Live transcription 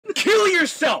Kill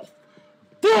yourself!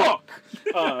 Fuck!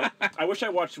 I wish I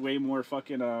watched way more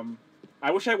fucking,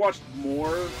 I wish I watched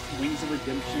more Wings of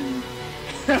Redemption.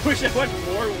 I wish I watched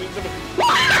more Wings of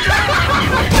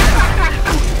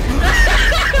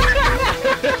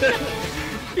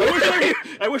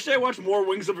I wish I watched more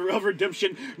Wings of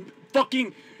Redemption.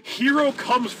 Fucking hero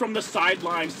comes from the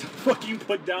sidelines to fucking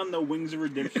put down the Wings of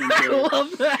Redemption. I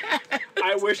love that.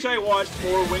 I wish I watched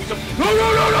more Wings of. No!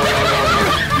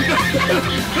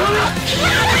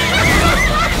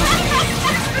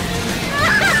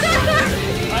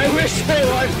 I wish I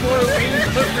watched more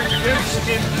Wings of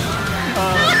Redemption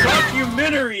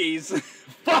documentaries.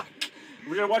 Fuck.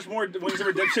 We're gonna watch more Wings of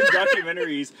Redemption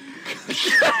documentaries.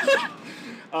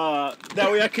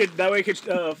 That way I could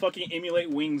fucking emulate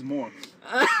Wings more.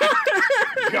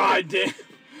 God damn.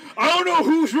 I don't know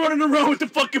who's running around with the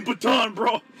fucking baton,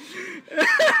 bro.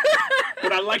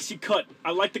 But I like she cut.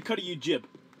 I like the cut of you jib.